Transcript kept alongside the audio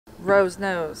Rose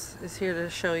Nose is here to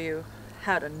show you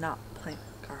how to not plant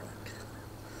garlic.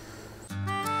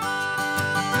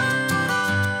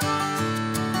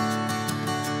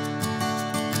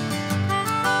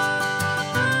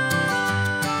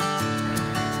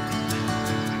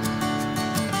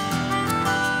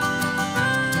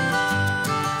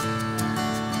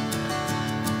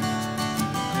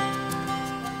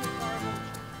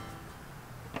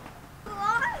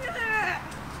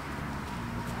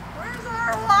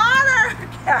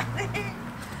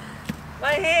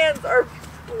 My hands are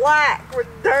black with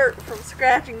dirt from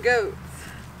scratching goats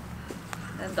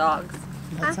and dogs.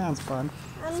 That sounds fun.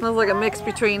 It smells like a mix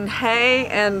between hay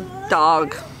and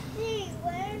dog.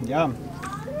 Yum.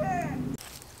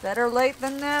 Better late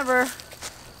than never.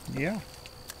 Yeah.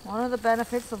 One of the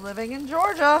benefits of living in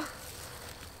Georgia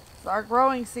is our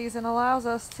growing season allows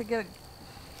us to get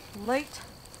a late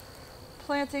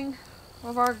planting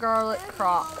of our garlic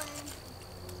crop.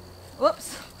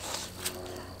 Whoops.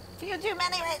 Few too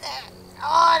many right there.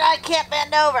 Oh, and I can't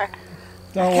bend over.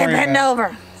 Don't worry bend about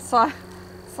over. So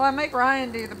I make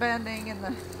Ryan do the bending and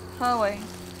the hoeing.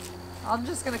 I'm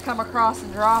just gonna come across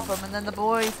and drop them, and then the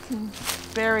boys can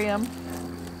bury them.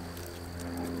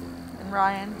 And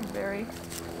Ryan can bury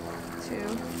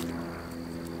too.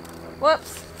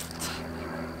 Whoops.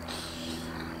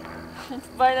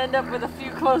 Might end up with a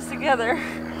few close together.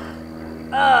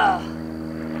 Ugh.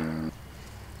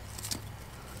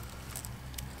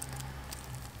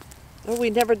 Oh,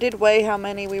 we never did weigh how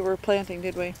many we were planting,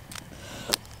 did we?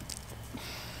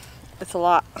 It's a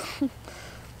lot.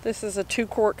 This is a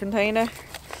 2-quart container,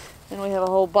 and we have a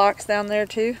whole box down there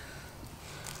too.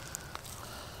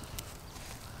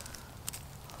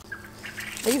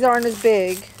 These aren't as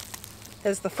big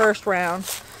as the first round,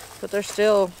 but they're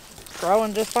still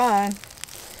growing just fine.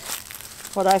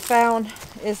 What I found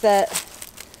is that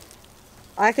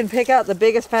I can pick out the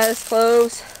biggest, fattest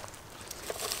cloves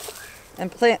and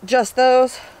plant just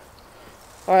those,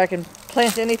 or I can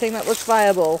plant anything that looks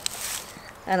viable,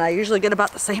 and I usually get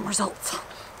about the same results.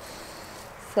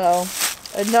 So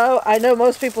I know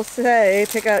most people say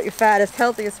pick out your fattest,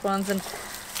 healthiest ones, and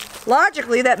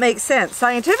logically that makes sense,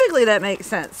 scientifically that makes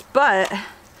sense, but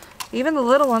even the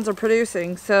little ones are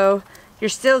producing, so you're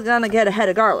still gonna get a head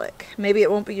of garlic. Maybe it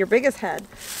won't be your biggest head,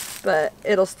 but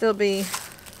it'll still be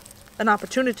an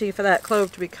opportunity for that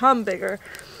clove to become bigger.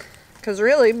 Because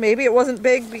really, maybe it wasn't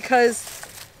big because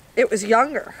it was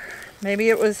younger. Maybe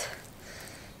it was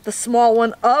the small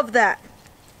one of that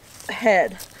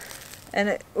head, and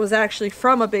it was actually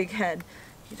from a big head.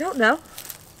 You don't know.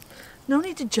 No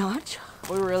need to judge.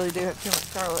 We really do have too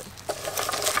much garlic.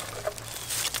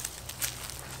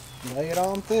 Lay it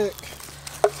on thick.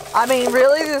 I mean,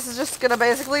 really, this is just gonna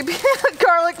basically be a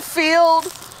garlic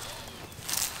field.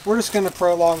 We're just gonna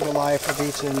prolong the life of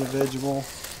each individual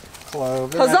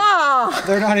clove. Huzzah!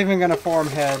 They're not even gonna form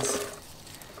heads.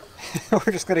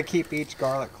 We're just gonna keep each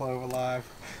garlic clove alive.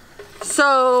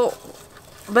 So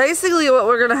basically what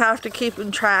we're gonna have to keep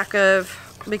in track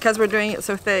of, because we're doing it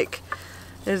so thick,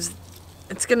 is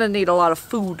it's gonna need a lot of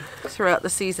food throughout the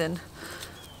season.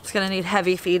 It's gonna need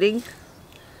heavy feeding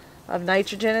of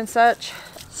nitrogen and such.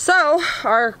 So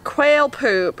our quail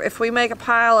poop, if we make a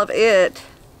pile of it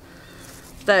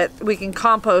that we can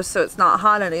compost so it's not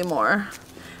hot anymore,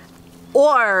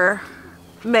 or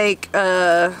make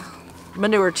a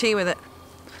manure tea with it,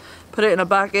 put it in a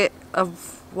bucket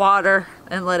of water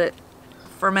and let it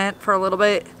ferment for a little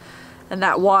bit, and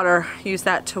that water, use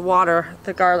that to water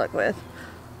the garlic with.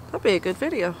 That'd be a good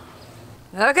video.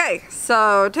 Okay,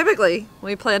 so typically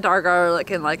we plant our garlic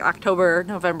in like October,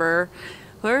 November.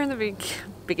 We're in the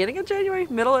beginning of January,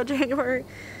 middle of January,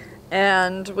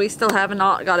 and we still have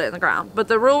not got it in the ground. But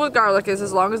the rule with garlic is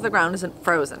as long as the ground isn't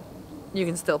frozen, you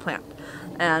can still plant.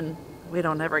 And we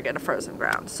don't ever get a frozen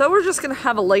ground. So we're just gonna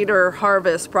have a later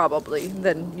harvest probably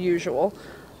than usual.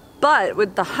 But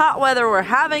with the hot weather we're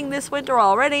having this winter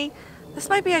already, this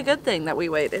might be a good thing that we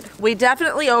waited. We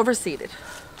definitely overseeded.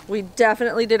 We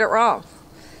definitely did it wrong.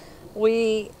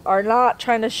 We are not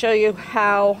trying to show you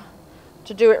how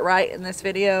to do it right in this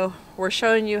video. We're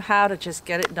showing you how to just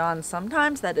get it done.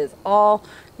 Sometimes that is all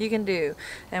you can do.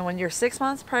 And when you're 6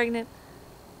 months pregnant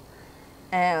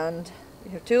and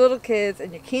you have 2 little kids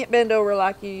and you can't bend over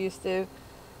like you used to,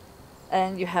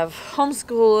 and you have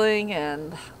homeschooling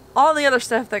and all the other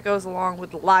stuff that goes along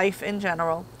with life in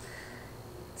general,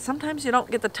 sometimes you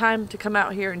don't get the time to come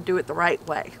out here and do it the right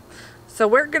way. So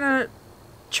we're gonna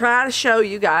try to show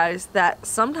you guys that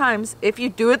sometimes if you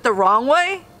do it the wrong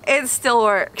way, it still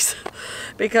works.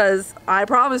 Because I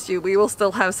promise you, we will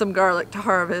still have some garlic to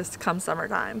harvest come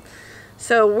summertime.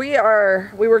 So we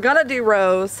were gonna do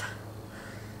rows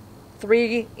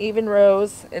 3 even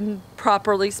rows and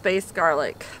properly spaced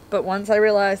garlic. But once I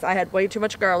realized I had way too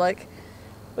much garlic,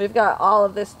 we've got all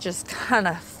of this just kind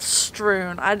of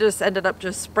strewn. I just ended up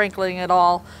just sprinkling it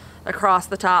all across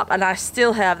the top, and I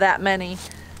still have that many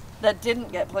that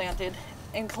didn't get planted,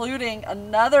 including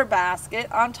another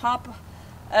basket on top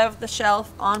of the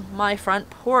shelf on my front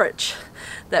porch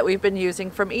that we've been using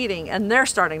from eating, and they're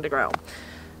starting to grow.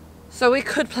 So we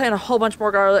could plant a whole bunch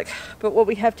more garlic, but what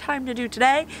we have time to do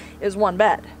today is one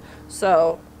bed.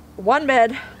 So one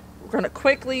bed, we're gonna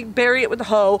quickly bury it with a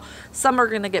hoe. Some are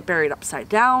gonna get buried upside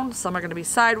down, some are gonna be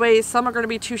sideways, some are gonna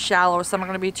be too shallow, some are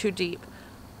gonna be too deep.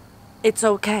 It's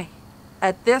okay.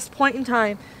 At this point in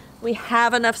time, we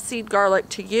have enough seed garlic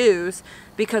to use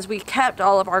because we kept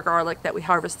all of our garlic that we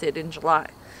harvested in July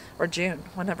or June,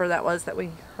 whenever that was that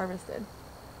we harvested.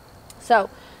 So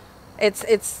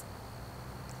it's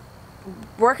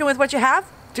working with what you have,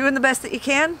 doing the best that you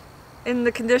can in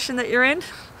the condition that you're in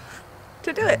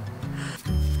to do it.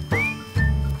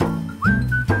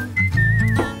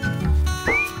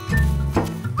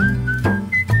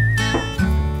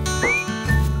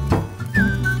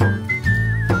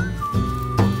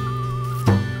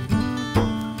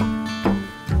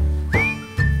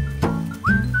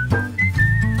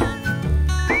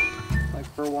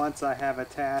 Once I have a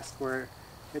task where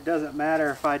it doesn't matter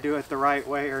if I do it the right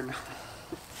way or not.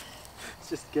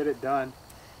 Just get it done.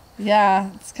 Yeah,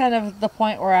 it's kind of the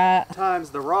point we're at. Sometimes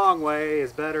the wrong way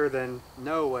is better than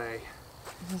no way.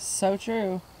 It's so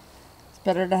true. It's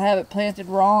better to have it planted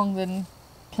wrong than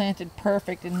planted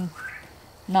perfect and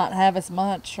not have as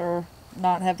much or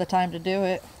not have the time to do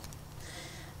it.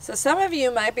 So some of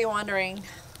you might be wondering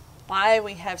why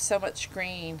we have so much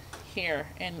green here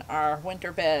in our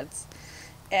winter beds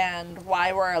and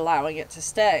why we're allowing it to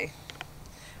stay.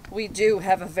 We do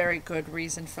have a very good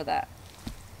reason for that.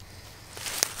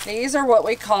 These are what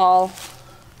we call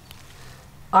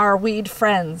our weed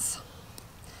friends.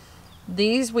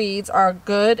 These weeds are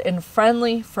good and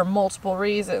friendly for multiple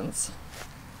reasons.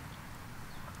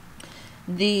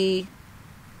 The,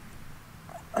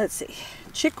 let's see,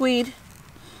 chickweed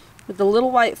with the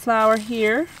little white flower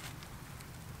here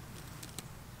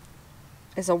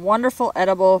is a wonderful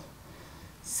edible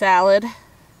salad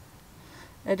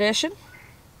addition,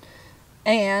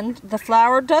 and the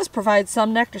flower does provide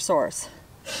some nectar source.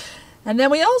 And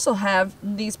then we also have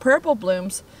these purple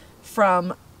blooms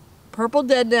from purple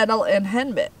dead nettle and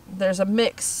henbit. There's a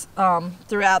mix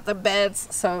throughout the beds,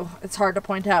 so it's hard to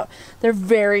point out. They're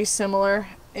very similar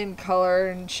in color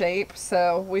and shape,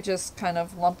 so we just kind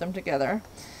of lump them together.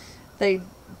 They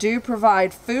do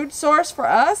provide food source for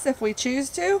us if we choose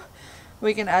to.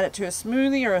 We can add it to a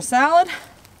smoothie or a salad,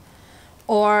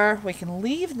 or we can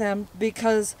leave them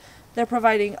because they're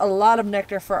providing a lot of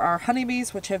nectar for our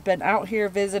honeybees, which have been out here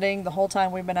visiting the whole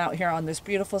time we've been out here on this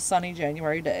beautiful sunny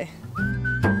January day.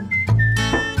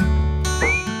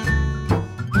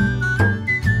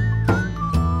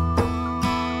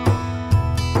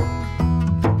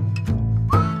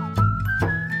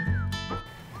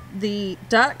 The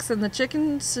ducks and the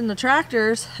chickens and the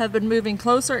tractors have been moving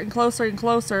closer and closer and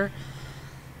closer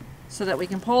so that we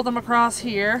can pull them across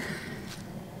here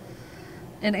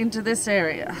and into this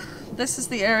area. This is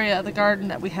the area of the garden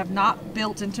that we have not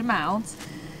built into mounds.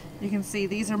 You can see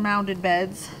these are mounded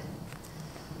beds.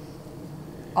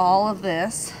 All of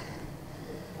this.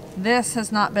 This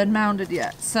has not been mounded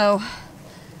yet. So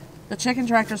the chicken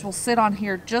tractors will sit on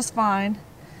here just fine,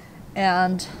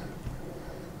 and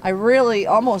I really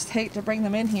almost hate to bring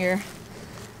them in here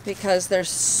because there's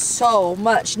so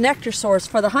much nectar source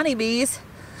for the honeybees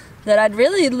that I'd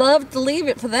really love to leave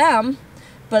it for them.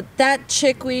 But that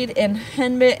chickweed and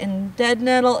henbit and dead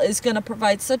nettle is going to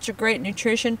provide such a great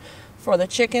nutrition for the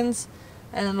chickens,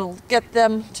 and it'll get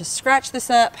them to scratch this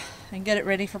up and get it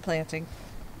ready for planting.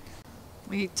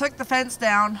 We took the fence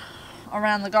down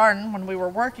around the garden when we were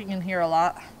working in here a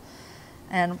lot,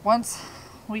 and once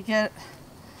we get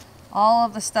all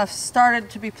of the stuff started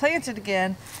to be planted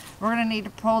again, we're going to need to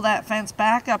pull that fence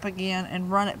back up again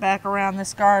and run it back around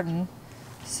this garden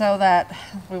so that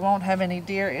we won't have any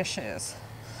deer issues.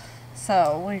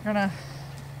 So we're going to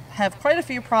have quite a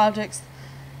few projects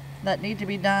that need to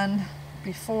be done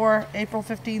before April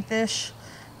 15th-ish.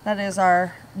 That is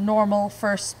our normal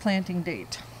first planting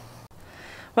date.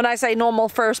 When I say normal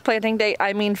first planting date,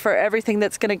 I mean for everything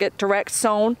that's going to get direct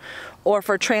sown or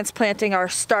for transplanting our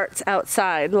starts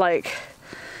outside, like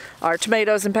our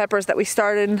tomatoes and peppers that we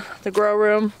started in the grow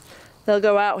room. They'll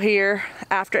go out here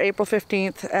after April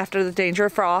 15th, after the danger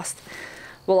of frost.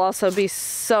 We'll also be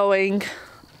sowing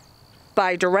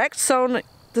by direct sown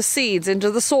the seeds into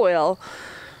the soil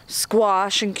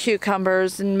squash and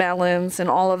cucumbers and melons and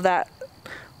all of that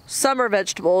summer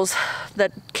vegetables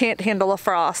that can't handle a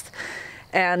frost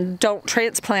and don't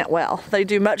transplant well. They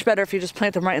do much better if you just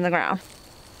plant them right in the ground.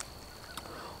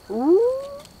 Ooh.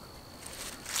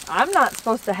 I'm not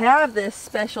supposed to have this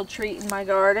special treat in my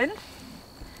garden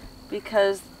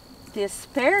because the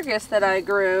asparagus that I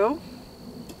grew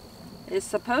is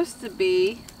supposed to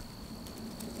be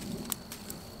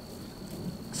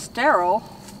sterile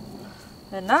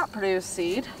and not produce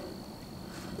seed,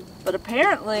 but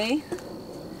apparently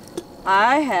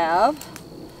I have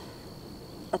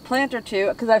a plant or two,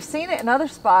 because I've seen it in other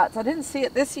spots. I didn't see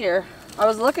it this year. I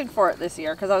was looking for it this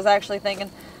year because I was actually thinking,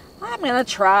 I'm gonna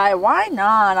try, why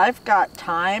not? I've got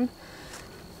time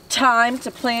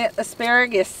to plant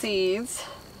asparagus seeds.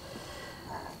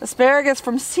 Asparagus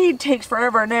from seed takes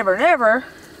forever and ever and ever.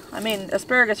 I mean,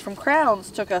 asparagus from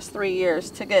crowns took us 3 years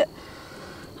to get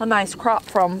a nice crop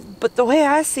from. But the way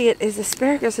I see it is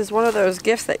asparagus is one of those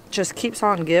gifts that just keeps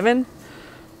on giving.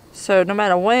 So no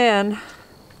matter when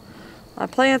I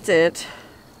plant it,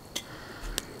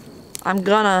 I'm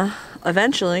gonna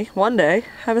eventually, one day,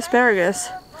 have asparagus.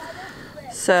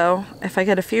 So if I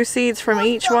get a few seeds from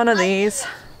each one of these,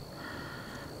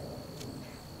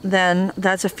 then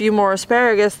that's a few more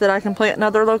asparagus that I can plant in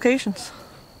other locations.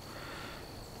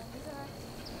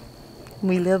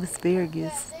 We love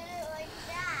asparagus.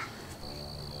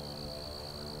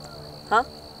 Huh?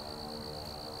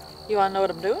 You wanna know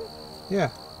what I'm doing? Yeah.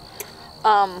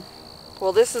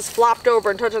 Well, this is flopped over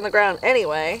and touching the ground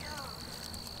anyway.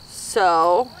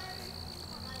 So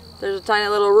there's a tiny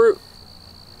little root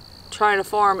trying to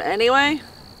form anyway.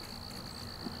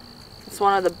 It's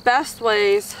one of the best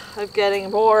ways of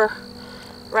getting more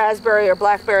raspberry or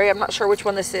blackberry. I'm not sure which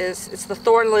one this is. It's the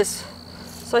thornless,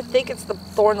 so I think it's the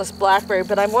thornless blackberry,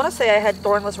 but I want to say I had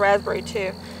thornless raspberry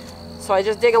too. So I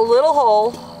just dig a little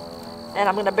hole and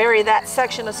I'm going to bury that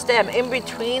section of stem in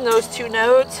between those two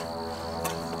nodes,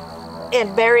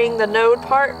 and burying the node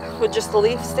part with just the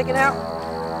leaf sticking out,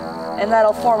 and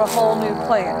that'll form a whole new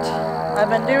plant. I've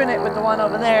been doing it with the one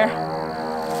over there.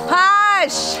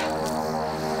 Hush!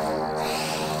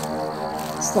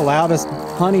 It's the loudest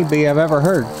honeybee I've ever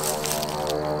heard.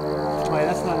 Wait,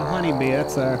 that's not a honeybee,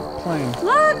 that's a plane.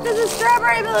 Look, there's a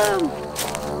strawberry bloom!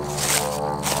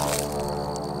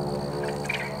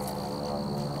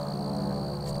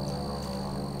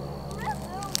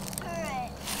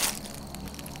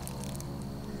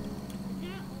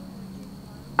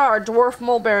 Our dwarf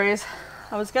mulberries.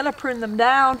 I was gonna prune them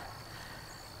down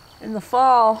in the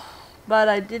fall, but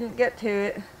I didn't get to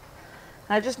it.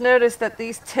 I just noticed that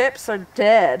these tips are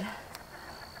dead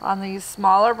on these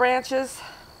smaller branches.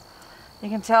 You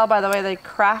can tell by the way they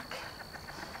crack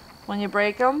when you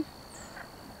break them.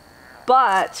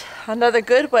 But another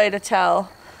good way to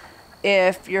tell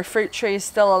if your fruit tree is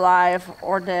still alive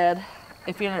or dead,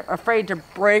 if you're afraid to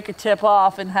break a tip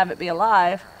off and have it be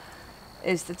alive,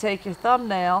 is to take your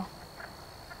thumbnail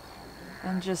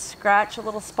and just scratch a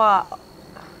little spot.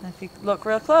 And if you look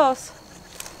real close,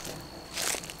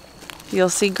 you'll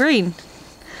see green.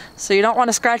 So you don't want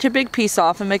to scratch a big piece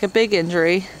off and make a big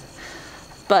injury,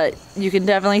 but you can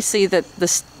definitely see that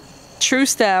the true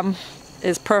stem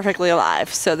is perfectly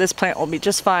alive. So this plant will be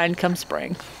just fine come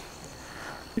spring.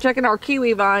 We're checking our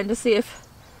kiwi vine to see if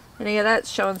any of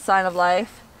that's showing sign of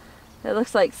life. It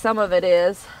looks like some of it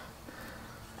is.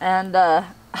 And I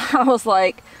was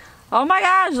like, oh my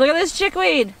gosh, look at this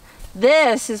chickweed.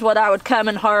 This is what I would come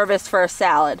and harvest for a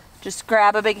salad. Just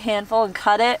grab a big handful and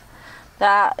cut it.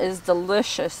 That is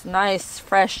delicious, nice,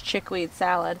 fresh chickweed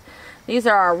salad. These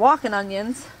are our walking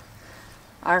onions.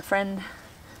 Our friend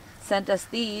sent us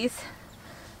these,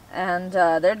 and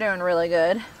they're doing really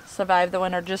good. Survived the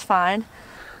winter just fine.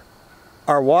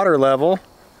 Our water level,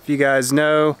 if you guys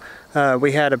know,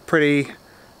 we had a pretty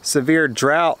severe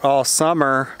drought all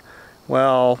summer.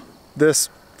 Well, this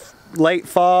late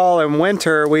fall and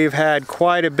winter we've had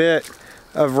quite a bit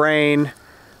of rain,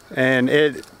 and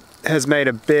it has made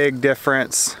a big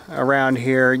difference around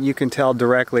here. You can tell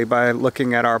directly by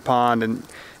looking at our pond, and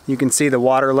you can see the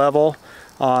water level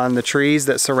on the trees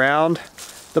that surround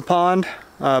the pond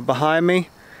behind me.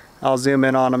 I'll zoom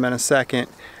in on them in a second,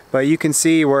 but you can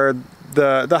see where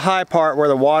the high part where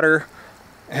the water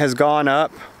has gone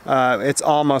up. It's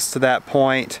almost to that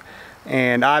point,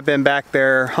 and I've been back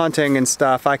there hunting and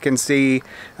stuff. I can see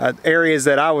areas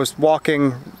that I was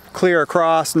walking clear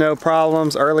across, no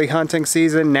problems, early hunting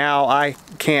season. Now I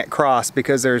can't cross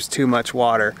because there's too much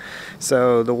water.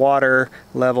 So the water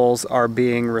levels are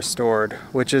being restored,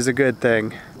 which is a good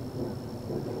thing.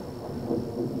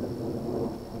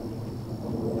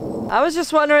 I was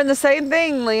just wondering the same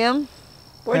thing, Liam.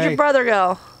 Where'd your brother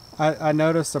go? I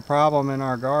noticed a problem in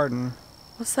our garden.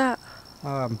 What's that?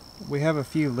 We have a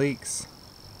few leaks.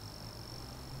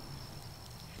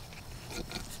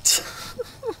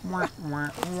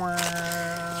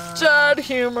 Judd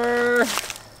humor.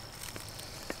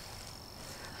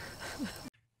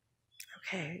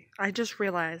 Okay, I just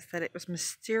realized that it was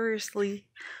mysteriously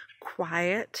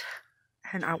quiet,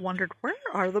 and I wondered, where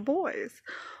are the boys?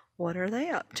 What are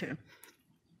they up to?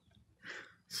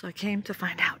 So I came to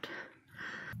find out.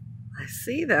 I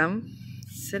see them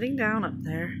sitting down up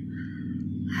there,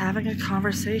 having a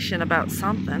conversation about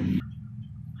something.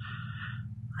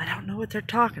 I don't know what they're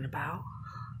talking about,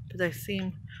 but they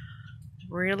seem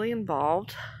really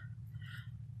involved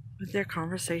with their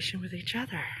conversation with each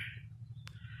other.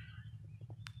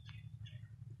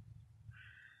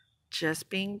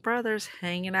 Just being brothers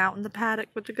hanging out in the paddock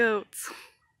with the goats.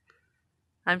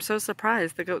 I'm so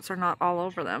surprised the goats are not all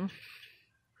over them.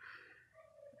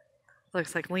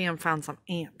 Looks like Liam found some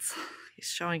ants. He's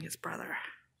showing his brother.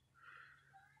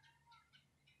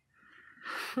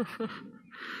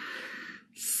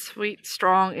 Sweet,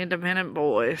 strong, independent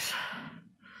boys.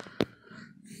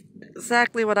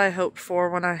 Exactly what I hoped for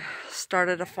when I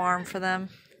started a farm for them.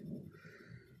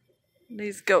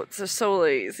 These goats are so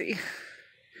lazy.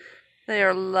 They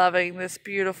are loving this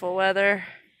beautiful weather.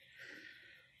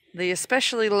 The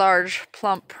especially large,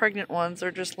 plump, pregnant ones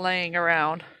are just laying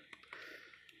around.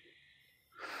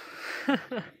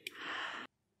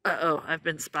 Uh-oh, I've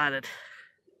been spotted.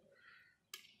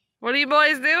 What are you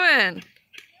boys doing? We were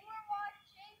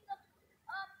watching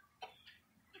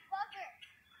the buzzards.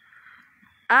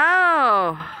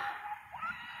 Oh.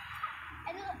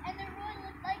 And they really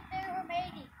looked like they were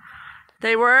mating.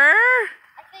 They were?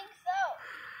 I think so.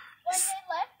 When they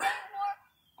left, they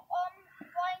were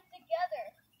flying together.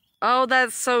 Oh,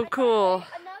 that's so cool.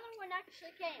 Another one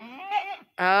actually came.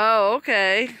 Oh,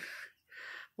 okay.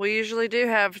 We usually do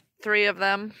have 3 of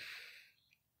them.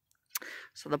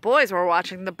 So the boys were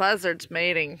watching the buzzards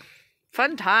mating.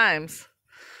 Fun times.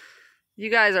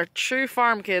 You guys are true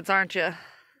farm kids, aren't you?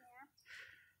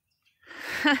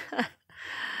 Yeah.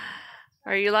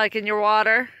 Are you liking your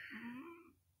water?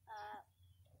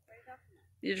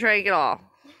 You drank it all.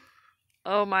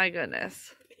 Oh my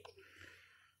goodness.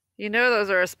 You know those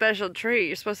are a special treat.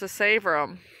 You're supposed to savor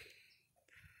them.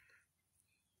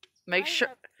 Make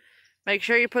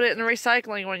sure you put it in the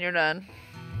recycling when you're done.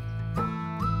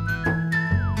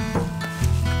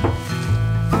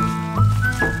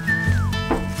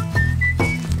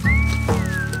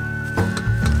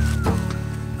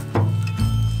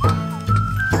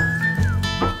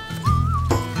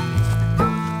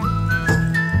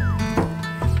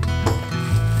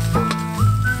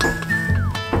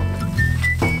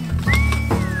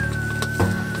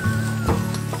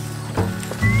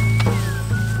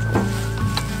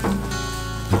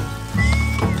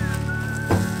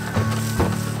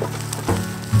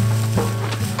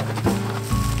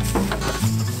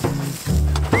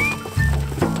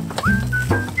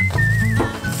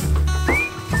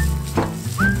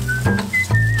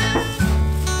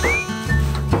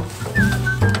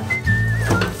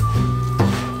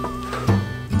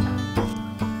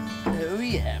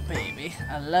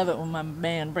 I love it when my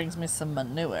man brings me some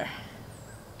manure.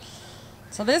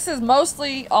 So this is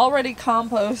mostly already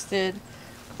composted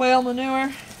quail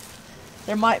manure.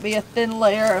 There might be a thin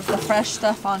layer of the fresh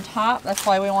stuff on top. That's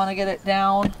why we want to get it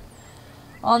down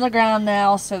on the ground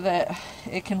now so that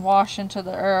it can wash into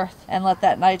the earth and let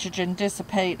that nitrogen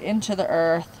dissipate into the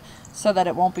earth so that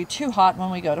it won't be too hot when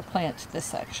we go to plant this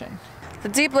section. The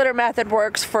deep litter method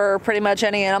works for pretty much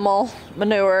any animal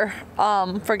manure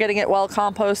for getting it well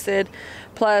composted.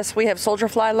 Plus we have soldier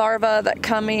fly larvae that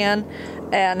come in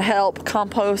and help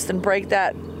compost and break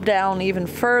that down even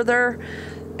further.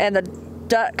 And the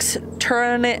ducks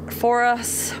turn it for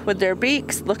us with their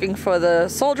beaks looking for the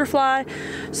soldier fly.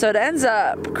 So it ends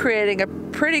up creating a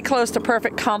pretty close to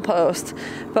perfect compost.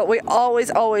 But we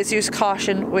always use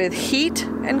caution with heat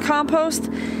and compost.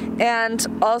 And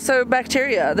also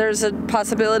bacteria. There's a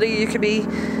possibility you could be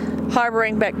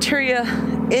harboring bacteria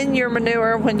in your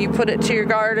manure when you put it to your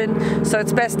garden, so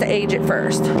it's best to age it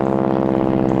first.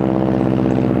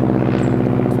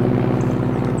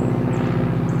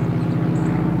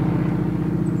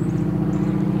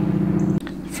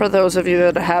 For those of you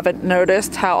that haven't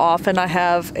noticed how often I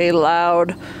have a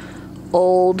loud,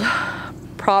 old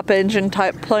prop engine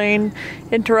type plane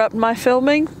interrupt my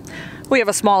filming, we have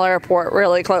a small airport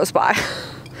really close by.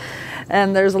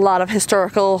 And there's a lot of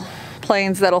historical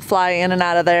planes that'll fly in and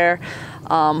out of there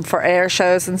for air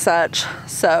shows and such.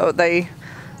 So they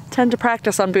tend to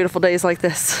practice on beautiful days like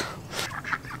this.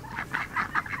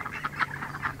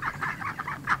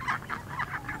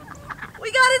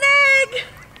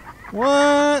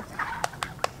 What?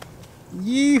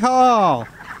 Yeehaw!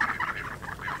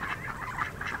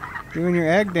 Doing your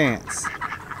egg dance.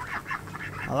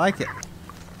 I like it.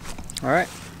 All right.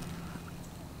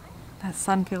 That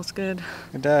sun feels good.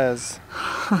 It does.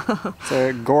 It's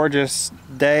a gorgeous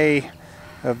day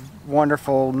of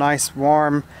wonderful, nice,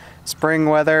 warm spring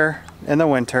weather in the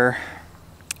winter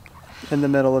in the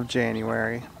middle of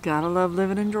January. Gotta love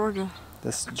living in Georgia.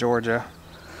 This is Georgia.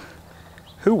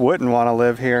 Who wouldn't want to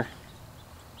live here?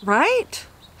 Right?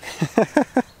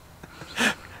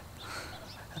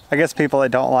 I guess people that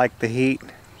don't like the heat,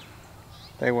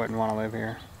 they wouldn't want to live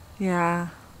here. Yeah,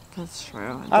 that's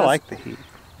true. I like the heat.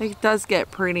 It does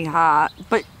get pretty hot,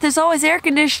 but there's always air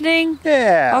conditioning.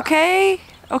 Yeah. Okay?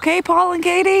 Okay, Paul and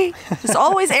Katie? There's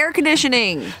always air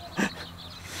conditioning.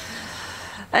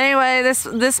 Anyway,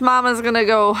 this mama's gonna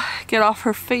go get off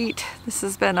her feet. This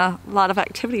has been a lot of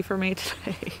activity for me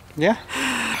today. Yeah.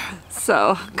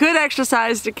 So, good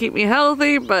exercise to keep me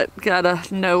healthy, but gotta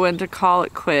know when to call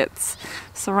it quits.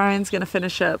 So Ryan's gonna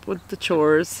finish up with the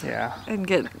chores. Yeah.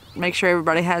 And make sure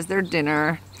everybody has their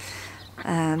dinner.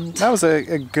 And that was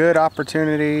a good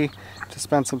opportunity to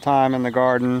spend some time in the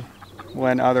garden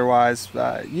when otherwise,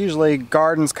 usually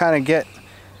gardens kind of get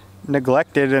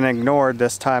neglected and ignored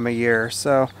this time of year.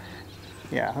 So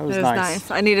yeah, it was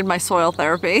nice. I needed my soil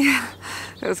therapy.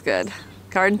 It was good.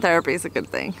 Garden therapy is a good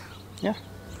thing. Yeah.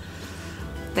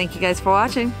 Thank you guys for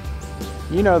watching.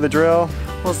 You know the drill.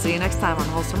 We'll see you next time on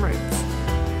Wholesome Roots.